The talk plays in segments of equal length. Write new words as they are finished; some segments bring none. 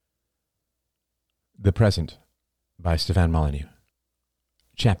The Present by Stefan Molyneux.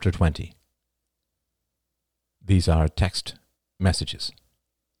 Chapter 20. These are text messages.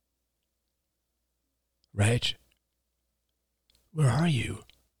 Rach, where are you?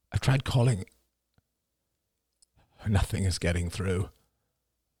 I've tried calling. Nothing is getting through.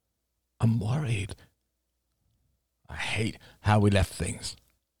 I'm worried. I hate how we left things.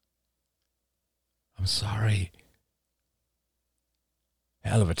 I'm sorry.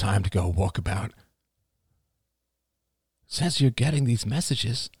 Hell of a time to go walkabout. Says you're getting these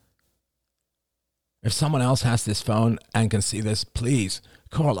messages. If someone else has this phone and can see this, please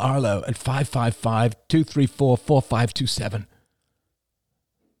call Arlo at 555-234-4527.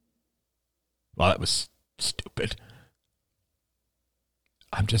 Well, that was stupid.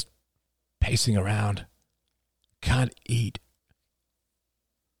 I'm just pacing around. Can't eat.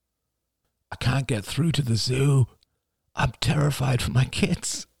 I can't get through to the zoo. I'm terrified for my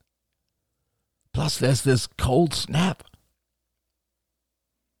kids. Plus, there's this cold snap.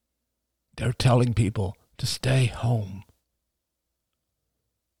 They're telling people to stay home.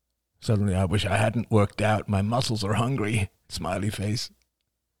 Suddenly, I wish I hadn't worked out. My muscles are hungry. Smiley face.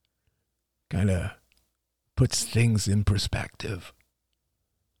 Kinda puts things in perspective.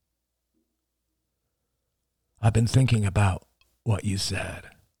 I've been thinking about what you said.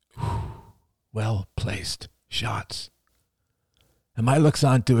 Well-placed shots. And my looks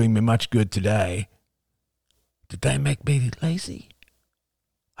aren't doing me much good today. Did they make me lazy?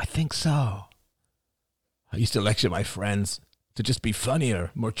 I think so. I used to lecture my friends to just be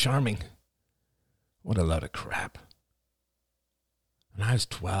funnier, more charming. What a load of crap. When I was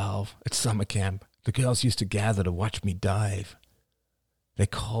 12, at summer camp, the girls used to gather to watch me dive. They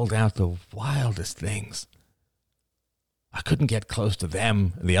called out the wildest things. I couldn't get close to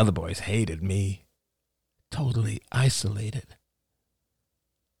them, and the other boys hated me. Totally isolated.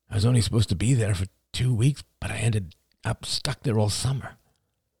 I was only supposed to be there for 2 weeks, but I ended up stuck there all summer.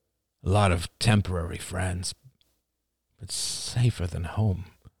 A lot of temporary friends, but safer than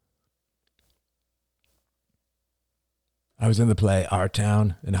home. I was in the play Our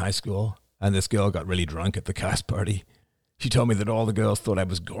Town in high school, and this girl got really drunk at the cast party. She told me that all the girls thought I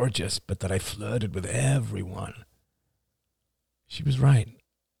was gorgeous, but that I flirted with everyone. She was right.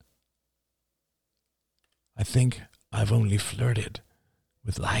 I think I've only flirted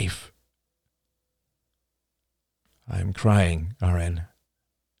with life. I'm crying, RN.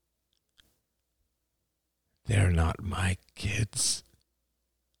 They're not my kids.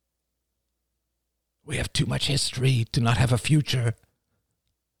 We have too much history to not have a future.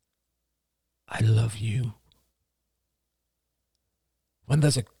 I love you. When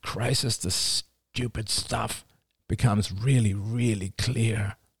there's a crisis, the stupid stuff becomes really, really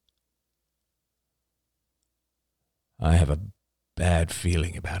clear. I have a bad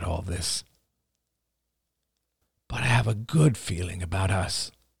feeling about all this. But I have a good feeling about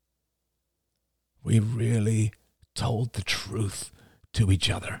us. We really told the truth to each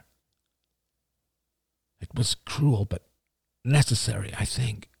other. It was cruel, but necessary, I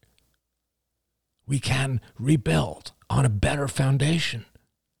think. We can rebuild on a better foundation.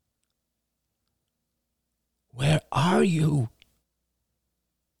 Where are you?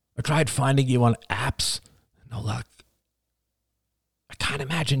 I tried finding you on apps. No luck. I can't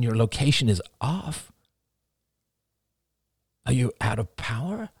imagine your location is off. Are you out of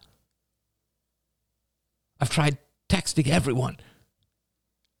power? I've tried texting everyone,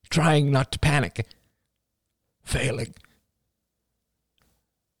 trying not to panic, failing.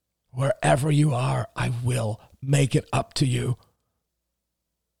 Wherever you are, I will make it up to you.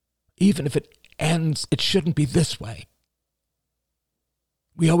 Even if it ends, it shouldn't be this way.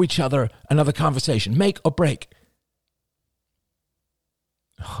 We owe each other another conversation, make or break.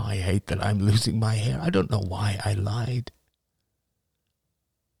 Oh, I hate that I'm losing my hair. I don't know why I lied.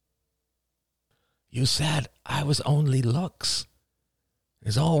 You said I was only looks.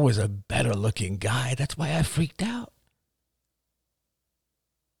 There's always a better-looking guy. That's why I freaked out.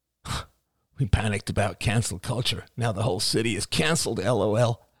 We panicked about cancel culture. Now the whole city is canceled,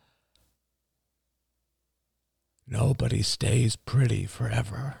 LOL. Nobody stays pretty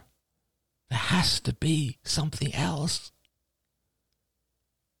forever. There has to be something else.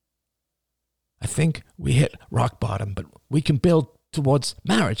 I think we hit rock bottom, but we can build towards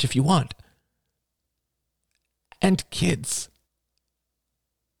marriage if you want. And kids.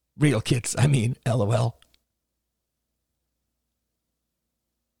 Real kids, I mean, LOL.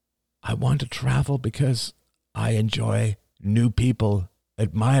 I want to travel because I enjoy new people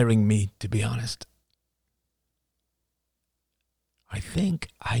admiring me, to be honest. I think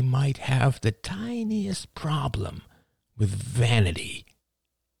I might have the tiniest problem with vanity.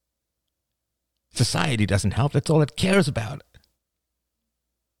 Society doesn't help. That's all it cares about.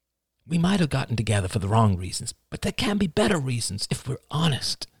 We might have gotten together for the wrong reasons, but there can be better reasons if we're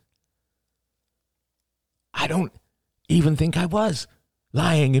honest. I don't even think I was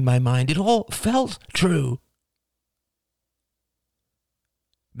lying in my mind. It all felt true.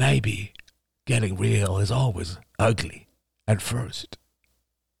 Maybe getting real is always ugly at first.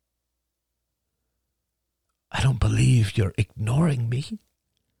 I don't believe you're ignoring me.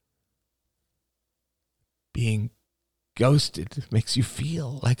 Being ghosted makes you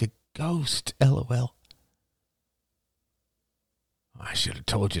feel like a ghost, LOL. I should have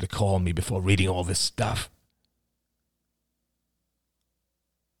told you to call me before reading all this stuff.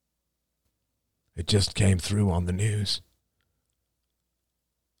 It just came through on the news.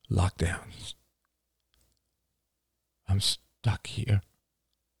 Lockdowns. I'm stuck here.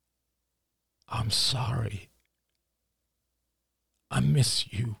 I'm sorry. I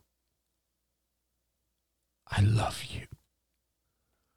miss you. I love you.